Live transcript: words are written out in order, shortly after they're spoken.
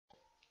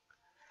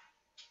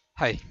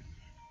Hi,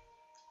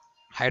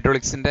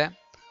 ഹൈഡ്രോളിക്സിൻ്റെ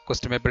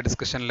question paper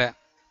ഡിസ്കഷനിലെ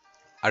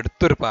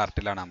അടുത്തൊരു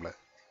പാർട്ടിലാണ് നമ്മൾ.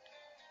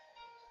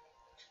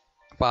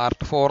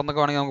 Part 4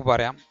 എന്നൊക്കെ വേണമെങ്കിൽ നമുക്ക്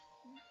പറയാം.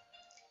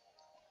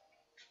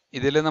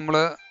 ഇതിൽ നമ്മൾ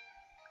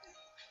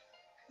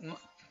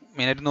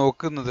മെയിനായിട്ട്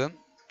നോക്കുന്നത്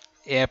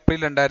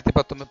ഏപ്രിൽ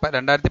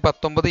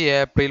 2019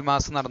 ഏപ്രിൽ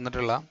മാസം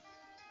നടന്നിട്ടുള്ള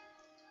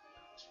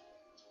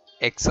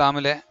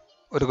എക്സാമിലെ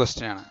ഒരു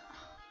ക്വസ്റ്റ്യനാണ്.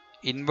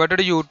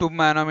 ഇൻവെർട്ടഡ്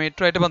യൂട്യൂബ്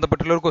മാനോമീറ്ററുമായിട്ട്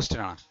ബന്ധപ്പെട്ടുള്ള ഒരു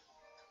ക്വസ്റ്റ്യനാണ്.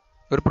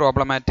 ഒരു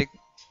പ്രോബ്ലമാറ്റിക്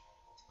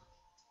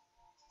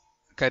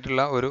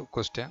ആയിട്ടുള്ള ഒരു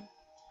ക്വസ്റ്റ്യൻ.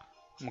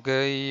 നമുക്ക്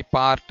ഈ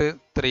പാർട്ട്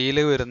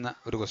 3 വരുന്ന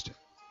ഒരു ക്വസ്റ്റ്യൻ,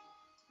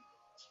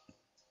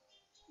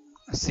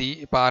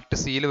 പാർട്ട്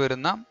സിയിൽ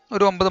വരുന്ന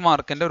ഒരു 9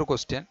 മാർക്കിൻ്റെ ഒരു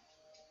ക്വസ്റ്റ്യൻ.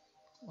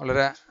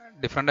 വളരെ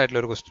ഡിഫറെൻ്റ്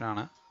ആയിട്ടുള്ള ഒരു ക്വസ്റ്റ്യൻ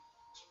ആണ്.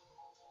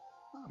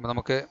 അപ്പോൾ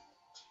നമുക്ക്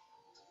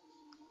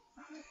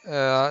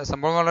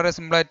സംഭവം വളരെ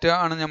സിമ്പിളായിട്ട്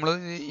ആണ് നമ്മൾ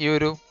ഈ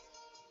ഒരു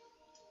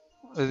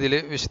ഇതിൽ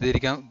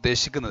വിശദീകരിക്കാൻ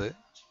ഉദ്ദേശിക്കുന്നത്.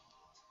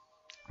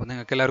 അപ്പോൾ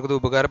നിങ്ങൾക്ക് എല്ലാവർക്കും ഇത്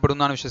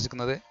ഉപകാരപ്പെടുമെന്നാണ്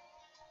വിശ്വസിക്കുന്നത്.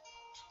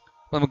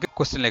 അപ്പോൾ നമുക്ക്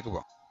ക്വസ്റ്റ്യനിലേക്ക്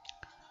പോകാം.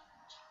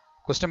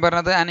 ക്വസ്റ്റ്യൻ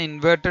പറഞ്ഞത്, an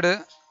inverted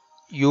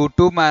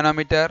YouTube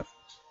manometer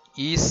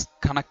is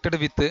connected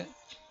with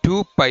 2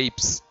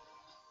 pipes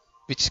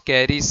which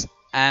carries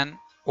an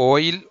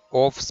oil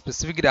of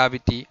specific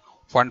gravity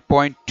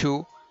 1.2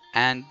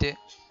 and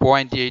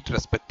 0.8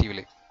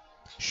 respectively.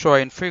 Show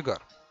in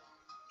figure.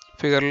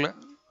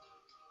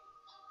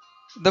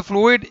 The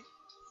fluid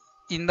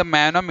in the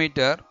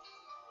manometer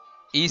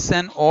is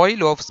an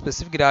oil of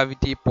specific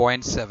gravity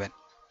 0.7.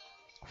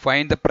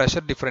 Find the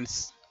pressure difference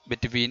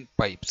between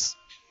pipes.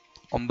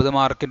 9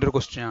 മാർക്കിൻ്റെ ഒരു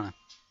question ആണ്.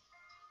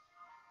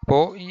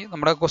 അപ്പോൾ ഈ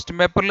നമ്മുടെ question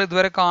പേപ്പറിൽ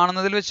ഇതുവരെ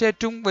കാണുന്നതിൽ വെച്ച്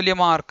ഏറ്റവും വലിയ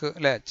മാർക്ക്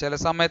അല്ലേ. ചില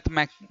സമയത്ത്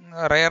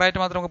റെയറായിട്ട്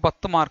മാത്രമേ നമുക്ക്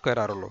 10 മാർക്ക്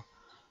വരാറുള്ളൂ.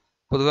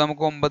 പൊതുവെ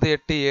നമുക്ക് 9,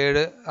 8,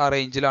 7 ആ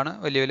റേഞ്ചിലാണ്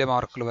വലിയ വലിയ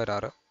മാർക്കുകൾ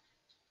വരാറ്.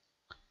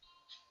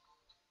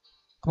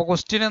 അപ്പോൾ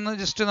ക്വസ്റ്റ്യൻ എന്ന്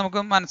ജസ്റ്റ്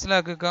നമുക്ക്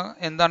മനസ്സിലാക്കുക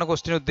എന്താണ്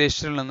ക്വസ്റ്റ്യൻ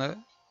ഉദ്ദേശിച്ചിട്ടുള്ളത്.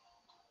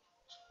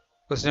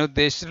 ക്വസ്റ്റ്യൻ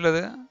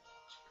ഉദ്ദേശിച്ചിട്ടുള്ളത്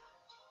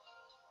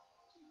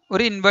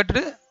ഒരു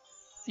ഇൻവെർട്ടഡ്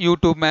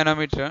യൂട്യൂബ്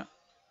മാനോമീറ്റർ.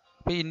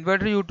 അപ്പോൾ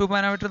ഇൻവെർട്ടഡ് യൂട്യൂബ്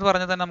മാനോമീറ്റർ എന്ന്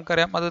പറഞ്ഞാൽ തന്നെ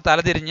നമുക്കറിയാം അത്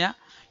തലതിരിഞ്ഞ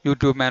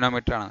യൂട്യൂബ്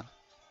മാനോമീറ്റർ ആണ്.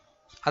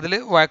 അതിൽ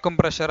വാക്വം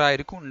പ്രഷർ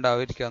ആയിരിക്കും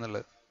ഉണ്ടായിരിക്കുക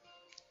എന്നുള്ളത്.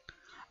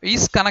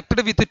 Is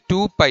connected with 2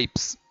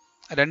 pipes.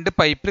 2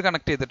 പൈപ്പിൽ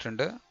കണക്ട്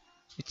ചെയ്തിട്ടുണ്ട്.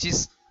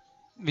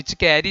 Which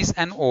carries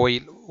an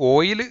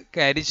oil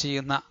carry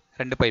ചെയ്യുന്ന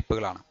 2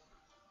 പൈപ്പുകളാണ്.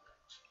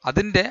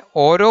 അതിൻ്റെ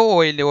ഓരോ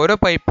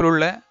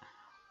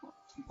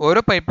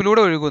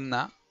പൈപ്പിലൂടെ ഒഴുകുന്ന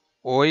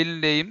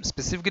ഓയിലിൻ്റെയും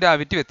സ്പെസിഫിക്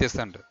ഗ്രാവിറ്റി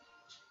വ്യത്യസ്തമുണ്ട്.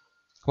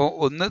 അപ്പോൾ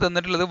ഒന്ന്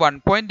തന്നിട്ടുള്ളത്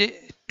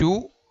 1.2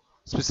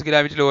 സ്പെസിഫിക്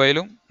ഗ്രാവിറ്റിയിലെ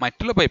ഓയിലും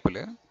മറ്റുള്ള പൈപ്പിൽ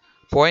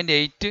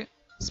 0.8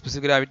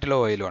 സ്പെസിഫിക് ഗ്രാവിറ്റിയിലെ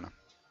ഓയിലുമാണ്.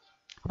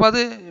 അപ്പോൾ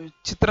അത്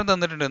ചിത്രം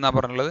തന്നിട്ടുണ്ട് എന്നാണ്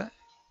പറഞ്ഞുള്ളത്.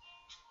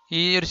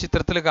 ഈ ഒരു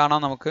ചിത്രത്തിൽ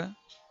കാണാം നമുക്ക്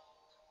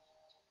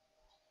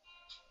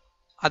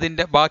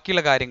അതിൻ്റെ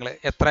ബാക്കിയുള്ള കാര്യങ്ങൾ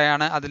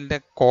എത്രയാണ്, അതിൻ്റെ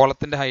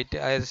കോളത്തിൻ്റെ ഹൈറ്റ്,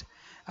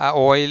 ആ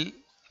ഓയിൽ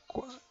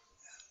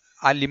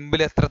ആ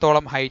ലിംബിൽ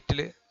എത്രത്തോളം ഹൈറ്റിൽ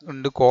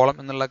ഉണ്ട് കോളം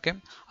എന്നുള്ളതൊക്കെ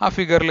ആ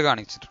ഫിഗറിൽ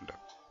കാണിച്ചിട്ടുണ്ട്.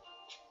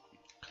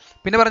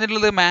 പിന്നെ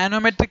പറഞ്ഞിട്ടുള്ളത്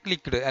മാനോമെട്രിക്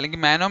ലിക്വിഡ് അല്ലെങ്കിൽ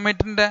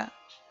മാനോമീറ്ററിൻ്റെ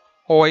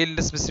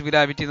ഓയിലിൻ്റെ സ്പെസിഫിക്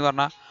ഗ്രാവിറ്റി എന്ന്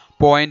പറഞ്ഞാൽ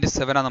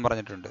 0.7 ആണെന്ന്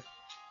പറഞ്ഞിട്ടുണ്ട്.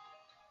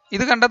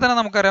 ഇത് കണ്ടാൽ തന്നെ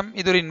നമുക്കറിയാം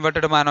ഇതൊരു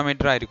ഇൻവെർട്ടഡ്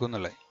മാനോമീറ്റർ ആയിരിക്കും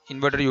എന്നുള്ളത്.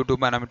 ഇൻവെർട്ടഡ്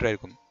യൂട്യൂബ് മാനോമീറ്റർ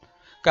ആയിരിക്കും.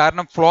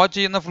 കാരണം ഫ്ലോ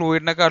ചെയ്യുന്ന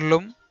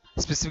ഫ്ലൂയിഡിനെക്കാട്ടിലും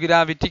സ്പെസിഫിക്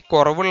ഗ്രാവിറ്റി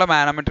കുറവുള്ള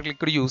മാനോമെട്രിക്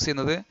ലിക്വിഡ് യൂസ്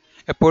ചെയ്യുന്നത്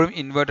എപ്പോഴും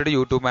ഇൻവെർട്ടഡ്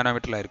യൂട്യൂബ്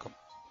മാനോമീറ്ററിലായിരിക്കും.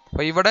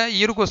 അപ്പോൾ ഇവിടെ ഈ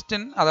ഒരു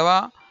ക്വസ്റ്റ്യൻ അഥവാ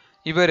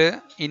ഇവർ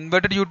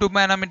ഇൻവെർട്ടഡ് യൂട്യൂബ്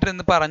മാനോമീറ്റർ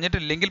എന്ന്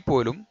പറഞ്ഞിട്ടില്ലെങ്കിൽ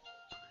പോലും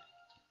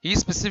ഈ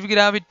സ്പെസിഫിക്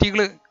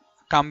ഗ്രാവിറ്റികൾ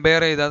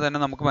കമ്പയർ ചെയ്താൽ തന്നെ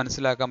നമുക്ക്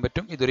മനസ്സിലാക്കാൻ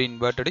പറ്റും ഇതൊരു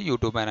ഇൻവെർട്ടഡ്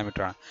യൂട്യൂബ്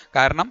മാനോമീറ്റർ ആണ്.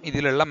 കാരണം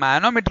ഇതിലുള്ള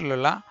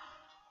മാനോമീറ്ററിലുള്ള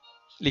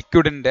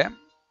ലിക്വിഡിൻ്റെ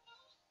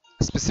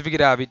സ്പെസിഫിക്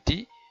ഗ്രാവിറ്റി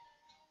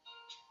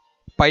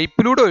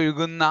പൈപ്പിലൂടെ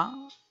ഒഴുകുന്ന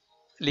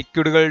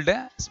ലിക്വിഡുകളുടെ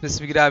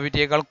സ്പെസിഫിക്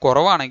ഗ്രാവിറ്റിയേക്കാൾ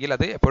കുറവാണെങ്കിൽ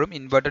അത് എപ്പോഴും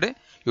ഇൻവെർട്ടഡ്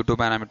യൂട്യൂബ്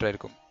മാനോമീറ്റർ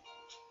ആയിരിക്കും.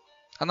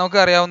 അത് നമുക്ക്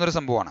അറിയാവുന്നൊരു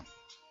സംഭവമാണ്.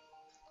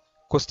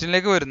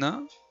 ക്വസ്റ്റ്യനിലേക്ക് വരുന്നു,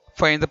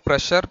 find the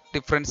pressure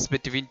difference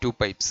between 2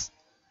 pipes.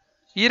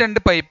 ഈ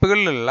 2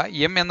 പൈപ്പുകളിലുള്ള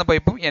എം എന്ന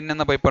പൈപ്പും എൻ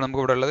എന്ന പൈപ്പാണ്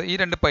നമുക്ക് ഇവിടെ ഉള്ളത്. ഈ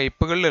 2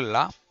 പൈപ്പുകളിലുള്ള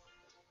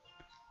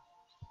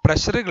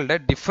പ്രഷറുകളുടെ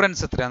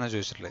ഡിഫറൻസ് എത്രയാണെന്ന്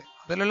ചോദിച്ചിട്ടുള്ളത്.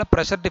 അതിലുള്ള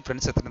പ്രഷർ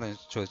ഡിഫറൻസ് എത്രയാണെന്ന്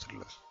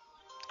ചോദിച്ചിട്ടുള്ളത്.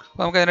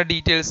 അപ്പോൾ നമുക്ക് അതിൻ്റെ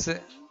ഡീറ്റെയിൽസ്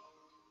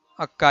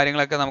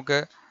കാര്യങ്ങളൊക്കെ നമുക്ക്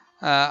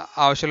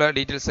ആവശ്യമുള്ള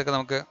ഡീറ്റെയിൽസൊക്കെ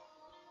നമുക്ക്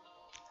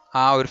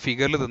ആ ഒരു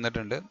ഫിഗറിൽ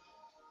തന്നിട്ടുണ്ട്.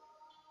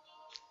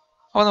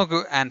 അപ്പോൾ നമുക്ക്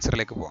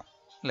ആൻസറിലേക്ക് പോകാം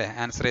അല്ലേ.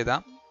 ആൻസർ ചെയ്താൽ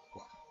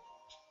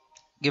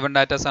ഗിവൺ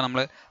ഡാറ്റാസാണ്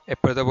നമ്മൾ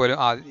എപ്പോഴത്തെ പോലും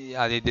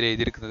ആദ്യം ഇതിൽ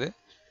എഴുതിയിരിക്കുന്നത്.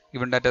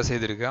 Given datas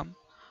എഴുതിയെടുക്കുക.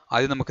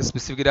 ആദ്യം നമുക്ക്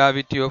specific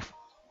gravity of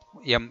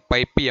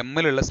pipe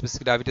എമ്മിലുള്ള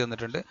specific gravity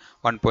തന്നിട്ടുണ്ട്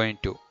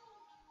 1.2.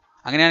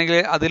 അങ്ങനെയാണെങ്കിൽ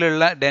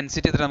അതിലുള്ള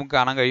ഡെൻസിറ്റി എത്ര നമുക്ക്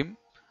കാണാൻ കഴിയും.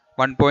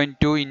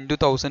 1.2 ×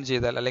 1000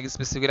 ചെയ്താൽ അല്ലെങ്കിൽ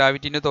സ്പെസിഫിക്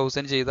ഗ്രാവിറ്റി ×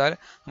 1000 ചെയ്താൽ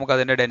നമുക്ക്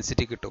അതിൻ്റെ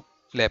ഡെൻസിറ്റി കിട്ടും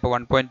അല്ലേ. അപ്പോൾ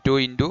 1.2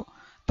 ×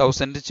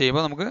 1000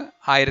 ചെയ്യുമ്പോൾ നമുക്ക്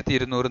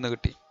 1200 എന്ന്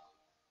കിട്ടി.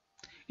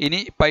 ഇനി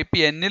പൈപ്പ്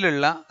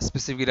എന്നിലുള്ള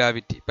സ്പെസിഫിക്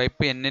ഗ്രാവിറ്റി,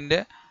 പൈപ്പ്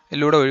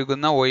എന്നിലൂടെ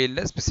ഒഴുകുന്ന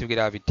ഓയിലിൻ്റെ സ്പെസിഫിക്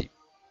ഗ്രാവിറ്റി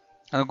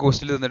നമുക്ക്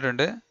ക്വസ്റ്റ്യനിൽ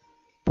തന്നിട്ടുണ്ട്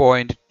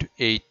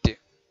 0.8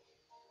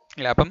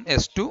 അല്ലേ. അപ്പം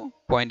S2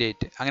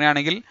 0.8.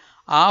 അങ്ങനെയാണെങ്കിൽ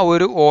ആ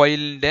ഒരു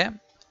ഓയിലിൻ്റെ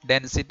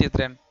ഡെൻസിറ്റി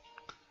എത്രയാണ്?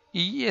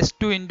 ഈ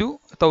S2 ഇൻറ്റു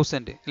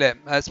 1000 അല്ലേ,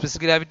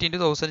 സ്പെസിഫിക് ഗ്രാവിറ്റി ഇൻറ്റു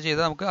 1000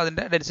 ചെയ്താൽ നമുക്ക്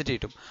അതിൻ്റെ ഡെൻസിറ്റി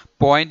കിട്ടും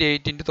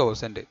 0.8 ഇൻറ്റു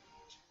 1000.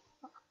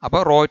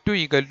 അപ്പോൾ ρ2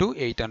 ഈക്വൽ ടു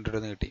 800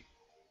 എന്ന് കിട്ടി.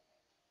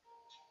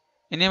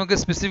 ഇനി നമുക്ക്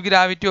specific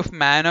gravity of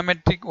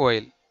manometric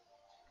oil,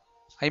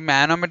 ഈ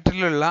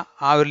മാനോമെട്രിയിലുള്ള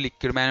ആ ഒരു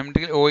ലിക്വിഡ്,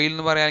 മാനോമെട്രിക് ഓയിൽ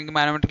എന്ന് പറയുകയാണെങ്കിൽ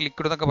മാനോമെട്രിക്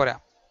ലിക്വിഡ് എന്നൊക്കെ പറയാം.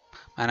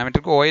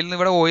 മാനോമെട്രിക് ഓയിൽ എന്ന്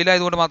ഇവിടെ ഓയിൽ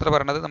ആയതുകൊണ്ട് മാത്രമേ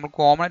പറയുന്നത്, നമ്മൾ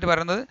കോമൺ ആയിട്ട്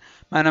പറയുന്നത്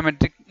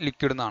മാനോമെട്രിക്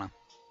ലിക്വിഡ് എന്നാണ്.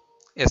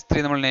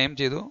 S3 നമ്മൾ നെയിം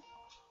ചെയ്തു.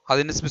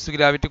 അതിൻ്റെ സ്പെസിഫിക്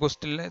ഗ്രാവിറ്റി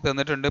ക്വസ്റ്റ്യനിൽ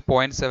തന്നിട്ടുണ്ട്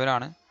 0.7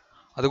 ആണ്.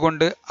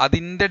 അതുകൊണ്ട്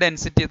അതിൻ്റെ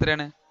ഡെൻസിറ്റി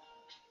എത്രയാണ്?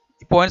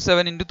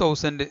 0.7 ഇൻറ്റു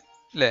 1000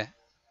 അല്ലേ,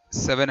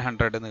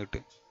 700 എന്ന്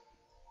കിട്ടും.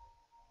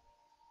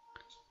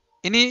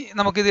 ഇനി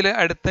നമുക്കിതിൽ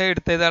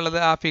എടുത്തേതാണുള്ളത്,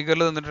 ആ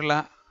ഫിഗറിൽ തന്നിട്ടുള്ള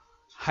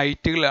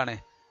ഹൈറ്റുകളാണ്,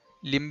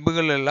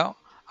 ലിംബുകളിലുള്ള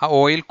ആ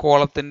ഓയിൽ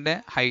കോളത്തിൻ്റെ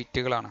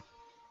ഹൈറ്റുകളാണ്.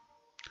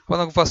 അപ്പോൾ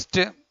നമുക്ക്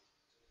first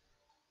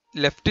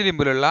left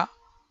ലിംബിലുള്ള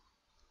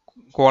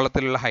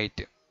കോളത്തിലുള്ള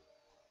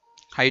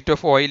height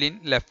of oil in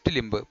left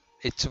limb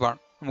H1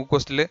 നമുക്ക്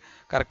ക്വസ്റ്റിൽ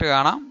കറക്റ്റ്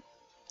കാണാം.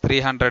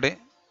 300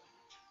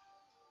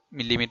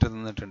 മില്ലിമീറ്റർ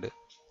തന്നിട്ടുണ്ട്.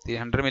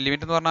 300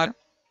 മില്ലിമീറ്റർ എന്ന് പറഞ്ഞാൽ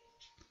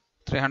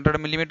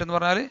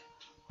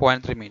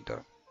 0.3 മീറ്റർ.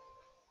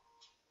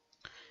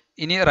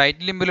 ഇനി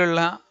റൈറ്റ് ലിംബിലുള്ള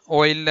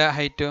ഓയിലിൻ്റെ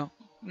ഹൈറ്റ്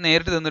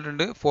നേരിട്ട്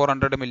തന്നിട്ടുണ്ട്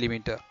 400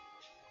 മില്ലിമീറ്റർ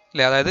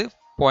അല്ലേ, അതായത്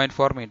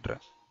 0.4 മീറ്റർ.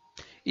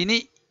 ഇനി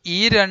ഈ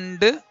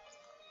രണ്ട്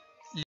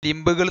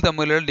ലിംബുകൾ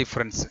തമ്മിലുള്ള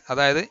ഡിഫറൻസ്,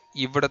 അതായത്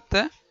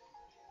ഇവിടുത്തെ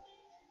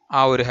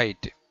ആ ഒരു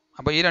ഹൈറ്റ്,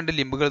 അപ്പോൾ ഈ രണ്ട്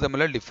ലിംബുകൾ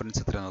തമ്മിലുള്ള ഡിഫറൻസ്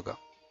എത്ര നോക്കാം.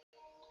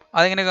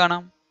 അതെങ്ങനെ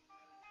കാണാം?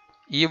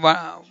 ഈ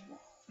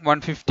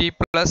 150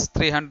 പ്ലസ്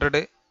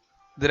 300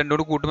 ഇത് രണ്ടും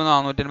കൂടി കൂട്ടുമ്പോൾ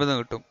 450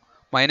 കിട്ടും.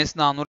 മൈനസ്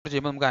 400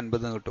 ചെയ്യുമ്പോൾ നമുക്ക്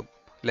 50 കിട്ടും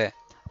അല്ലേ.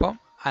 അപ്പം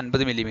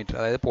 50 മില്ലിമീറ്റർ,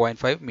 അതായത്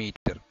 0.5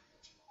 മീറ്റർ.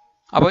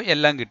 അപ്പോൾ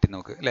എല്ലാം കിട്ടി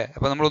നമുക്ക് അല്ലേ.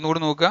 അപ്പോൾ നമ്മൾ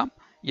ഒന്നുകൂടി നോക്കാം.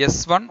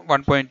 S1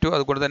 1.2,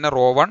 അതുകൊണ്ട് തന്നെ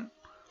ρ1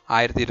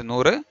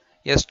 1200,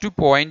 S2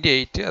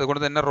 0.8,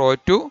 അതുകൊണ്ട് തന്നെ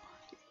ρ2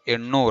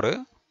 800,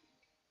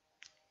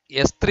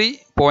 S3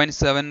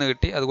 0.7 എന്ന്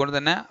കിട്ടി, അതുകൊണ്ട്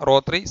തന്നെ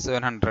ρ3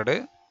 700.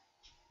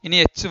 ഇനി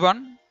H1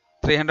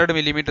 300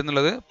 മില്ലിമീറ്റർ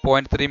എന്നുള്ളത്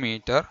 0.3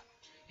 മീറ്റർ,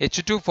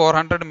 H2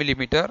 400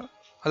 മില്ലിമീറ്റർ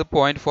അത്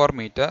 0.4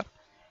 metre,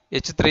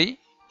 H3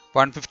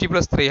 150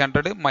 plus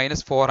 300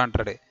 minus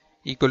 400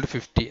 equal to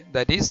 50,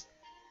 that is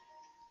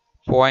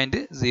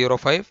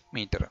 0.05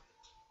 metre.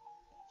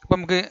 അപ്പം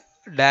നമുക്ക്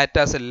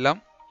ഡാറ്റാസ് എല്ലാം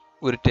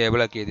ഒരു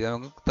ടേബിളാക്കി എഴുതി,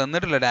 നമുക്ക്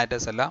തന്നിട്ടുള്ള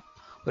ഡാറ്റാസ് എല്ലാം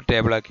ഒരു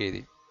ടേബിളാക്കി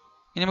എഴുതി.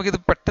 ഇനി നമുക്കിത്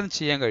പെട്ടെന്ന്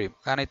ചെയ്യാൻ കഴിയും,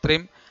 കാരണം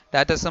ഇത്രയും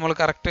ഡാറ്റാസ് നമ്മൾ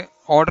കറക്റ്റ്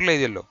ഓർഡറിൽ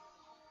എഴുതിയല്ലോ.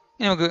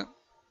 ഇനി നമുക്ക്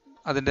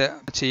അതിൻ്റെ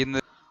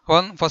ചെയ്യുന്നത്,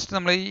 അപ്പം ഫസ്റ്റ്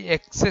നമ്മൾ ഈ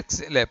XX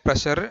അല്ലേ,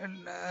 പ്രഷർ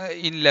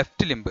ഇൻ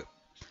ലെഫ്റ്റ്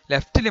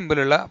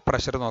ലിംബിലുള്ള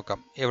പ്രഷർ നോക്കാം.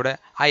 എവിടെ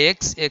ആ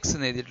XX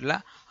എന്ന് എഴുതിയിട്ടുള്ള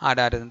ആ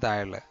ഡാറ്റത്തിന്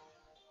താഴെയുള്ള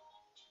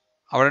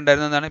അവിടെ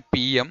ഉണ്ടായിരുന്നതാണ്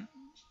PM,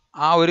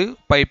 ആ ഒരു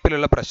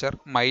പൈപ്പിലുള്ള പ്രഷർ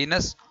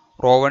മൈനസ്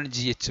ρ1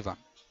 GH1.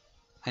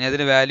 അതിന്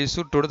അതിന് വാല്യൂസ്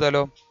ഇട്ട്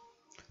കൊടുത്താലോ,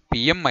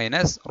 PM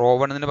മൈനസ്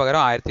ρ1 എന്നതിന്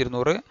പകരം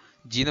 1200,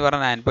 G എന്ന്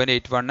പറഞ്ഞാൽ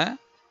 9.81,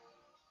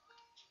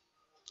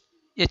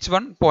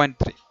 H1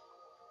 0.3.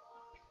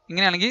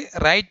 ഇങ്ങനെയാണെങ്കിൽ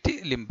റൈറ്റ്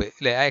ലിംബ്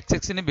അല്ലേ, ആ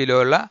XX ബിലോ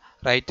ഉള്ള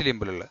റൈറ്റ്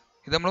ലിംബിലുള്ള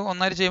ഇത് നമ്മൾ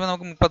ഒന്നായിട്ട് ചെയ്യുമ്പോൾ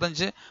നമുക്ക്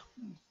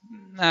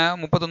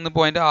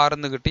 31.6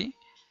 എന്ന് കിട്ടി.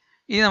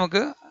 ഇനി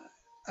നമുക്ക്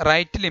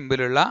റൈറ്റ്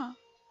ലിംബിലുള്ള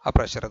ആ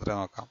പ്രഷർ എത്ര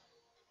നോക്കാം.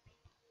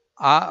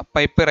 ആ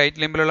പൈപ്പ് റൈറ്റ്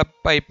ലിംബിലുള്ള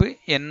പൈപ്പ്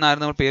N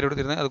ആയിരുന്നു നമ്മൾ പേര്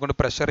കൊടുത്തിരുന്നത്, അതുകൊണ്ട്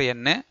പ്രഷർ N,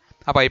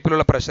 ആ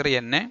പൈപ്പിലുള്ള pressure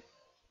N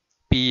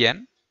PN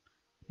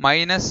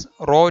minus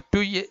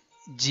ρ2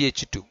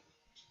 GH2,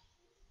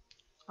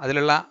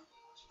 അതിലുള്ള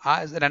ആ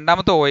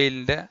രണ്ടാമത്തെ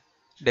ഓയിലിൻ്റെ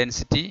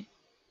ഡെൻസിറ്റി,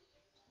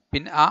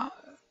 പിന്നെ ആ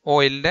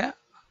ഓയിലിൻ്റെ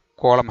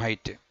കോളം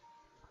ഹൈറ്റ്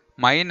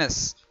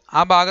മൈനസ് ആ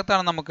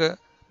ഭാഗത്താണ് നമുക്ക്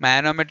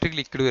മാനോമെട്രിക്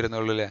ലിക്വിഡ്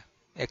വരുന്നുള്ളൂ അല്ലേ,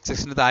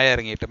 XXന് താഴെ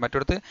ഇറങ്ങിയിട്ട്.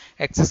 മറ്റിടത്ത്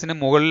XXന്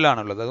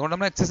മുകളിലാണുള്ളത്, അതുകൊണ്ട്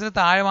നമ്മൾ XXന്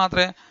താഴെ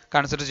മാത്രമേ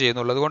കൺസിഡർ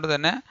ചെയ്യുന്നുള്ളൂ. അതുകൊണ്ട്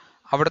തന്നെ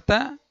അവിടുത്തെ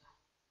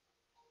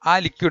ആ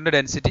ലിക്വിഡിൻ്റെ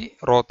ഡെൻസിറ്റി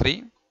ρ3,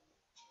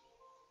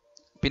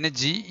 പിന്നെ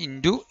G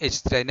ഇൻറ്റു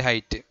H3 അതിൻ്റെ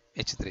ഹൈറ്റ്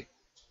H3.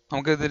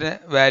 നമുക്ക് ഇതിൻ്റെ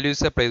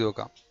വാല്യൂസ് അപ്ലൈ ചെയ്ത്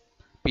നോക്കാം.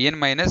 PN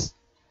minus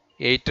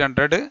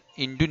 800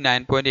 into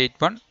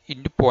 9.81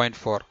 into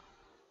 0.4,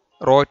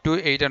 ρ2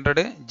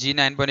 800, G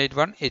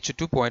 9.81,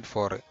 H2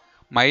 0.4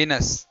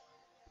 minus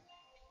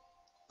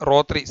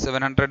ρ3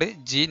 700,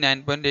 G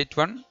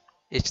 9.81,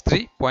 H3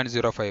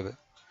 0.05.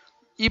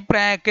 ഈ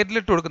ബ്രാക്കറ്റിൽ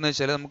ഇട്ട് കൊടുക്കുന്നത്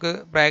വെച്ചാൽ നമുക്ക്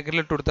ബ്രാക്കറ്റിൽ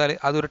ഇട്ട് കൊടുത്താൽ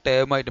അതൊരു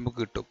ടേമായിട്ട് നമുക്ക്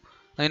കിട്ടും,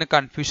 അതിന്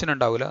കൺഫ്യൂഷൻ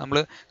ഉണ്ടാവില്ല. നമ്മൾ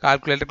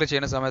കാൽക്കുലേറ്ററിൽ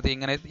ചെയ്യുന്ന സമയത്ത്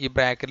ഇങ്ങനെ ഈ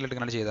ബ്രാക്കറ്റിൽ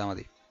ഇങ്ങനെ ചെയ്താൽ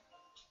മതി.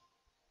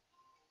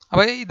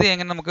 അപ്പോൾ ഇത്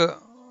എങ്ങനെ നമുക്ക്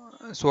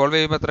സോൾവ്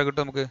ചെയ്യുമ്പോൾ എത്ര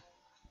കിട്ടും നമുക്ക്?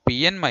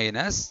 PN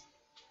minus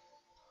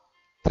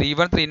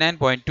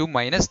 3139.2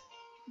 minus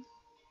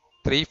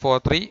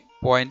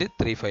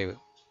 343.35.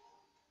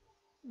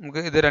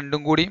 നമുക്ക് ഇത്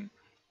രണ്ടും കൂടി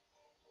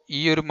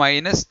ഈ ഒരു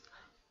മൈനസ്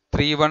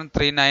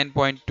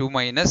 3139.2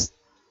 മൈനസ്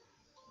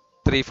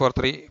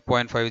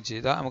 343.5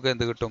 ചെയ്താൽ നമുക്ക്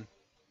എന്ത് കിട്ടും?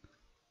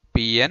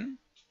 PN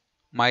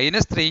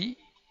മൈനസ്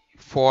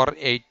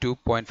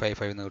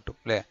 3482.55 എന്ന് കിട്ടും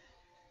അല്ലേ.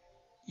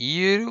 ഈ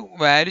ഒരു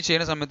വാല്യൂ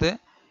ചെയ്യുന്ന സമയത്ത്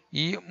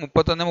ഈ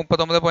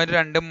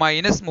 39.2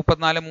 മൈനസ്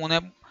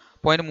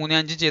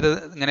 34.35 ചെയ്തത്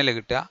ഇങ്ങനെയല്ലേ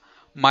കിട്ടുക,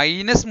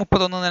 മൈനസ്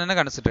 31 തന്നെ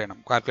കൺസിഡർ ചെയ്യണം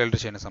കാൽക്കുലേറ്റർ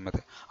ചെയ്യുന്ന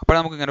സമയത്ത്. അപ്പോൾ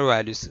നമുക്ക് ഇങ്ങനെ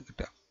വാല്യൂസ്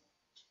കിട്ടുക.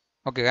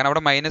 ഓക്കെ, കാരണം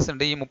അവിടെ മൈനസ്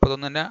ഉണ്ട്. ഈ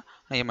 31 തന്നെ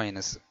ആണ് ഈ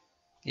മൈനസ്,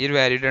 ഈ ഒരു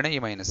വാല്യൂടെയാണ് ഈ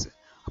മൈനസ്.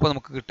 അപ്പോൾ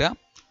നമുക്ക് കിട്ടുക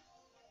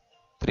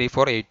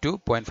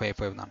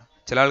 3482.55 എന്നാണ്.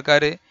 ചില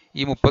ആൾക്കാർ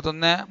ഈ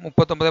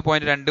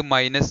 39.2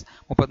 മൈനസ്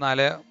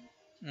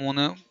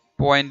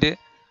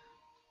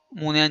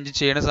 34.335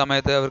 ചെയ്യുന്ന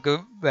സമയത്ത് അവർക്ക്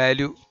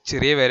വാല്യൂ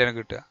ചെറിയ വാല്യൂയാണ്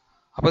കിട്ടുക.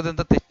 അപ്പോൾ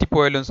ഇതെന്താ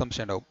തെറ്റിപ്പോയല്ലോ എന്ന്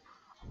സംശയം ഉണ്ടാവും.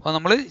 അപ്പോൾ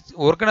നമ്മൾ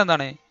ഓർക്കേണ്ടത്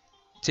എന്താണ്,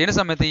 ചെയ്യുന്ന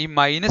സമയത്ത് ഈ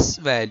മൈനസ്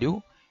വാല്യൂ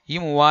ഈ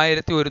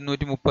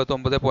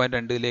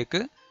 3139.2ലേക്ക്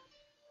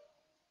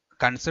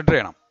കൺസിഡർ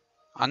ചെയ്യണം.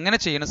 അങ്ങനെ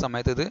ചെയ്യുന്ന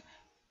സമയത്ത് ഇത്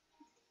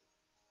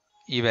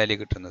ഈ വാല്യൂ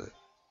കിട്ടുന്നത്.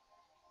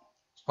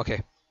 ഓക്കെ,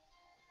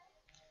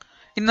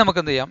 ഇനി നമുക്ക്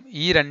എന്ത് ചെയ്യാം,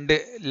 ഈ രണ്ട്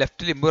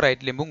ലെഫ്റ്റ് ലിംബും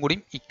റൈറ്റ് ലിംബും കൂടി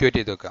ഇക്വേറ്റ്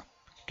ചെയ്ത് വെക്കാം.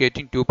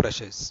 ഇക്വേറ്റിംഗ് ടു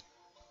പ്രഷേഴ്സ്,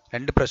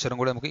 രണ്ട് പ്രഷറും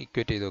കൂടി നമുക്ക്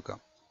ഇക്വേറ്റ് ചെയ്ത് വെക്കാം.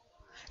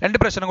 രണ്ട്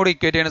പ്രഷറും കൂടി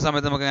ഇക്വേറ്റ് ചെയ്യുന്ന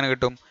സമയത്ത് നമുക്ക് എങ്ങനെ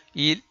കിട്ടും,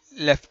 ഈ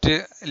ലെഫ്റ്റ്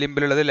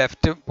ലിംബിലുള്ളത്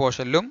ലെഫ്റ്റ്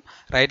പോർഷനിലും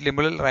റൈറ്റ്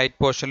ലിംബിൽ റൈറ്റ്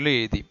പോർഷനിലും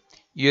എഴുതി.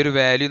 ഈ ഒരു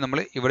വാല്യൂ നമ്മൾ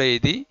ഇവിടെ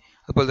എഴുതി,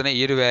 അതുപോലെ തന്നെ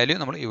ഈ ഒരു വാല്യൂ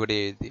നമ്മൾ ഇവിടെ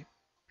എഴുതി.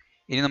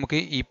 ഇനി നമുക്ക്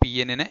ഈ പി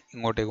എന്നിനെ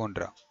ഇങ്ങോട്ടേക്ക്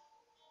കൊണ്ടുവരാം.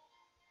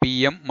 P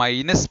M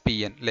minus P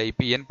N അല്ലെ, ഈ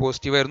പി എൻ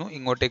പോസിറ്റീവ് ആയിരുന്നു,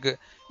 ഇങ്ങോട്ടേക്ക്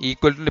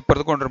ഈക്വൽ ടു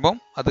ഇപ്പുറത്ത് കൊണ്ടുവരുമ്പോൾ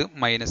അത്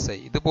മൈനസ്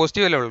ആയി. ഇത്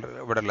പോസിറ്റീവ് അല്ല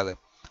ഇവിടെ ഉള്ളത്,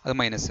 അത്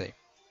മൈനസ് ആയി.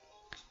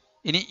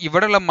 ഇനി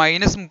ഇവിടെയുള്ള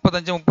മൈനസ്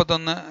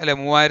 3531 അല്ലെ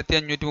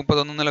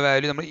 3531 എന്നുള്ള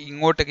വാല്യൂ നമ്മൾ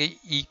ഇങ്ങോട്ടേക്ക്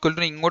ഈക്വൽ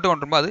ടു ഇങ്ങോട്ട്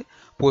കൊണ്ടുവരുമ്പോൾ അത്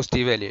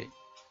പോസിറ്റീവ് വാല്യൂ ആയി.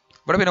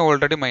 ഇവിടെ പിന്നെ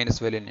ഓൾറെഡി മൈനസ്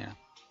വാല്യൂ തന്നെയാണ്.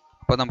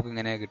 അപ്പോൾ നമുക്ക്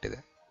ഇങ്ങനെയാണ് കിട്ടിയത്.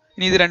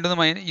 ഇനി ഇത് രണ്ടും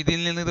ഇതിൽ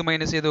നിന്ന് ഇത്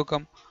മൈനസ് ചെയ്ത്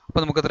നോക്കാം.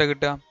 അപ്പോൾ നമുക്ക് എത്ര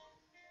കിട്ടുക,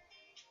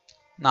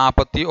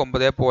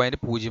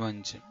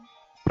 49.05.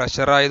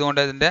 പ്രഷർ ആയതുകൊണ്ട്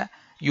അതിൻ്റെ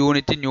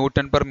unit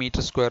newton per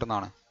metre square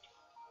എന്നാണ്.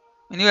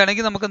 ഇനി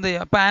വേണമെങ്കിൽ നമുക്ക് എന്ത്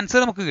ചെയ്യാം, ഇപ്പോൾ ആൻസർ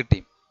നമുക്ക് കിട്ടി,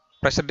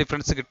 പ്രഷർ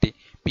ഡിഫറൻസ് കിട്ടി.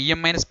 P M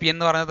minus P N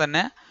എന്ന് പറഞ്ഞാൽ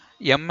തന്നെ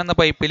എം എന്ന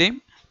പൈപ്പിലെയും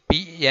പി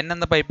എൻ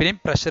എന്ന പൈപ്പിലെയും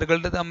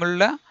പ്രഷറുകളുടെ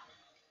തമ്മിലുള്ള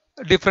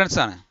ഡിഫറൻസ്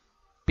ആണ്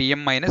P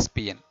M minus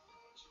P N.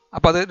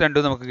 അപ്പോൾ അത്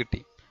രണ്ടും നമുക്ക് കിട്ടി,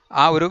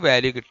 ആ ഒരു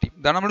വാല്യൂ കിട്ടി.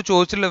 ഇതാണ് നമ്മൾ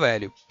ചോദിച്ചിട്ടുള്ള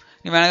വാല്യൂ.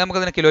 ഇനി വേണമെങ്കിൽ നമുക്ക്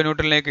അതിനെ കിലോ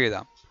ന്യൂട്ടണിലേക്ക്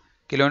എഴുതാം.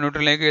 കിലോ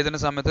ന്യൂട്ടണിലേക്ക് എഴുതുന്ന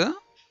സമയത്ത്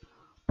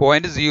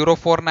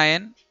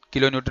 0.049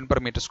 kilo newton per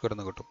metre square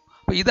എന്ന് കിട്ടും.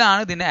 അപ്പോൾ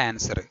ഇതാണ് ഇതിൻ്റെ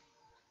ആൻസർ.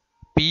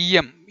 പി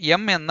എം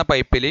എം എന്ന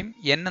പൈപ്പിലെയും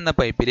എൻ എന്ന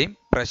പൈപ്പിലെയും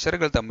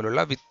പ്രഷറുകൾ തമ്മിലുള്ള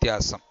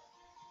വ്യത്യാസം,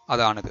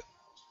 അതാണിത്.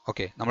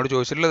 ഓക്കെ, നമ്മൾ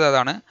ചോദിച്ചിട്ടുള്ളത്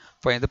അതാണ്,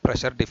 ഫൈൻഡ് ദ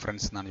പ്രഷർ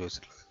ഡിഫറൻസ് എന്നാണ്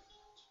ചോദിച്ചിട്ടുള്ളത്.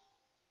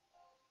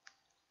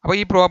 അപ്പോൾ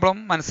ഈ പ്രോബ്ലം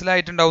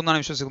മനസ്സിലായിട്ടുണ്ടാവും എന്നാണ്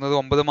വിശ്വസിക്കുന്നത്.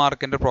 9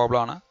 മാർക്കിൻ്റെ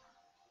പ്രോബ്ലമാണ്.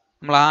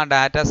 നമ്മൾ ആ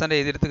ഡാറ്റാസിൻ്റെ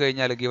എഴുതിയെടുത്ത്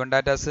കഴിഞ്ഞാൽ, ഗിവൺ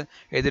ഡാറ്റാസ്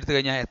എഴുതിയെടുത്ത്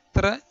കഴിഞ്ഞാൽ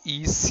എത്ര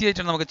ഈസി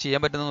ആയിട്ടാണ് നമുക്ക് ചെയ്യാൻ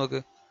പറ്റുന്നത് നോക്ക്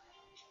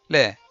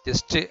അല്ലേ.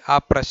 ജസ്റ്റ് ആ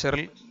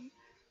പ്രഷറിൽ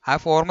ആ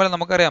ഫോർമുല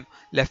നമുക്കറിയാം,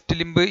 left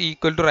limb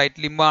equal to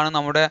right ലിംബാണ്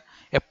നമ്മുടെ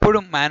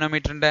എപ്പോഴും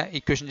മാനോമീറ്ററിൻ്റെ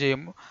ഇക്വേഷൻ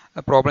ചെയ്യുമ്പോൾ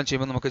പ്രോബ്ലം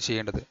ചെയ്യുമ്പോൾ നമുക്ക്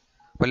ചെയ്യേണ്ടത്.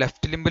 അപ്പോൾ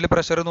ലെഫ്റ്റ് ലിംബിൽ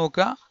പ്രഷർ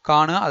നോക്കുക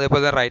കാണുക,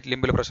 അതേപോലെ റൈറ്റ്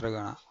ലിംബിൽ പ്രഷർ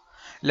കാണുക.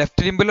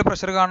 ലെഫ്റ്റ് ലിംബിൽ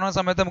പ്രഷർ കാണുന്ന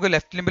സമയത്ത് നമുക്ക്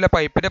ലെഫ്റ്റ് ലിംബിലെ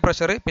പൈപ്പിൻ്റെ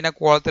പ്രഷർ പിന്നെ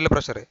കോളത്തിലെ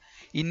പ്രഷർ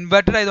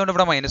ഇൻവേർട്ടഡ് ആയതുകൊണ്ട്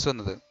ഇവിടെ മൈനസ്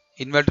വന്നത്,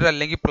 ഇൻവേർട്ടഡ്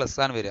അല്ലെങ്കിൽ പ്ലസ്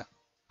ആണ് വരിക.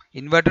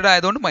 ഇൻവേർട്ടഡ്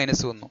ആയതുകൊണ്ട്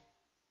മൈനസ് വന്നു.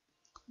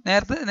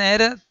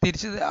 നേരെ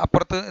തിരിച്ച്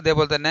അപ്പുറത്ത്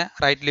ഇതേപോലെ തന്നെ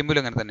റൈറ്റ്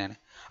ലിംബിലും അങ്ങനെ തന്നെയാണ്.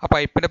 ആ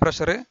പൈപ്പിൻ്റെ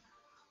പ്രഷർ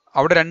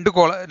അവിടെ രണ്ട്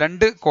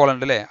കോളം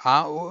ഉണ്ട് അല്ലേ, ആ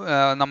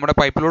നമ്മുടെ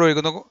പൈപ്പിലൂടെ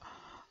ഒഴുകുന്ന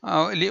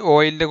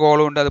ഓയിലിൻ്റെ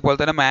കോളം ഉണ്ട്, അതുപോലെ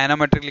തന്നെ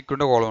മാനോമെട്രിക്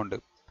ലിക്വിഡിൻ്റെ കോളം ഉണ്ട്.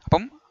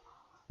 അപ്പം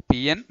പി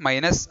എൻ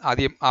മൈനസ്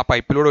ആദ്യം ആ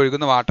പൈപ്പിലൂടെ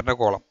ഒഴുകുന്ന വാട്ടറിൻ്റെ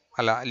കോളം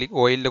അല്ല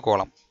ഓയിലിൻ്റെ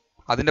കോളം,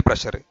 അതിൻ്റെ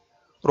പ്രഷർ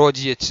റോ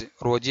ജി എച്ച്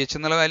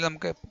എന്നുള്ള വാല്യൂ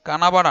നമുക്ക്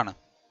കാണാപാടാണ്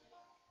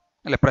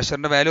അല്ലെ.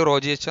 പ്രഷറിൻ്റെ വാല്യൂ റോ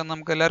ജി എച്ച് എന്ന്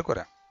നമുക്ക് എല്ലാവർക്കും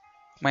അറിയാം.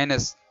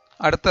 മൈനസ്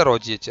അടുത്ത റോ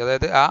ജി എച്ച്,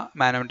 അതായത് ആ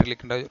മാനോമെട്രിക്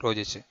ലിക്വിഡിൻ്റെ റോ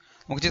ജി എച്ച്.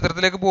 നമുക്ക്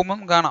ചിത്രത്തിലേക്ക് പോകുമ്പം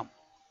കാണാം,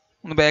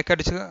 ഒന്ന് ബാക്ക്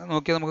അടിച്ച്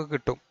നോക്കിയാൽ നമുക്ക്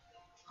കിട്ടും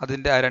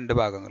അതിൻ്റെ ആ രണ്ട്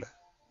ഭാഗങ്ങൾ.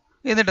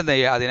 എന്നിട്ട് എന്താ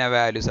ചെയ്യുക, അതിനെ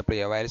വാല്യൂ സപ്ലൈ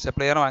ചെയ്യുക. വാല്യൂ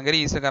സപ്ലൈ ചെയ്യാൻ ഭയങ്കര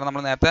ഈസി, കാരണം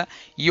നമ്മൾ നേരത്തെ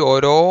ഈ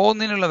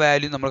ഓരോന്നിനുള്ള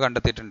വാല്യൂ നമ്മൾ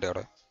കണ്ടെത്തിയിട്ടുണ്ട്.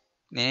 അവിടെ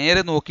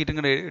നേരെ നോക്കിയിട്ട്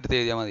ഇങ്ങോട്ട് എടുത്ത്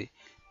എഴുതിയാൽ മതി,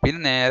 പിന്നെ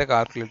നേരെ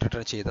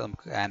കാൽക്കുലേറ്റർ ചെയ്താൽ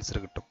നമുക്ക് ആൻസർ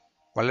കിട്ടും.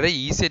 വളരെ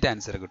ഈസി ആയിട്ട്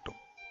ആൻസർ കിട്ടും.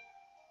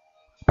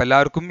 അപ്പം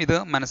എല്ലാവർക്കും ഇത്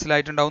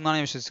മനസ്സിലായിട്ടുണ്ടാവും എന്നാണ്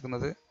ഞാൻ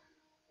വിശ്വസിക്കുന്നത്.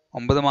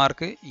 9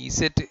 മാർക്ക്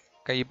ഈസി ആയിട്ട്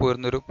കയ്യിൽ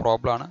പോരുന്നൊരു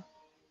പ്രോബ്ലമാണ്.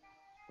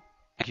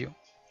 Thank you.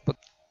 അപ്പോൾ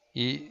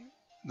ഈ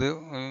ഇത്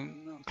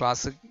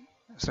ക്ലാസ്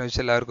ശ്രമിച്ച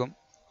എല്ലാവർക്കും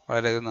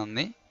വളരെയധികം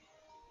നന്ദി.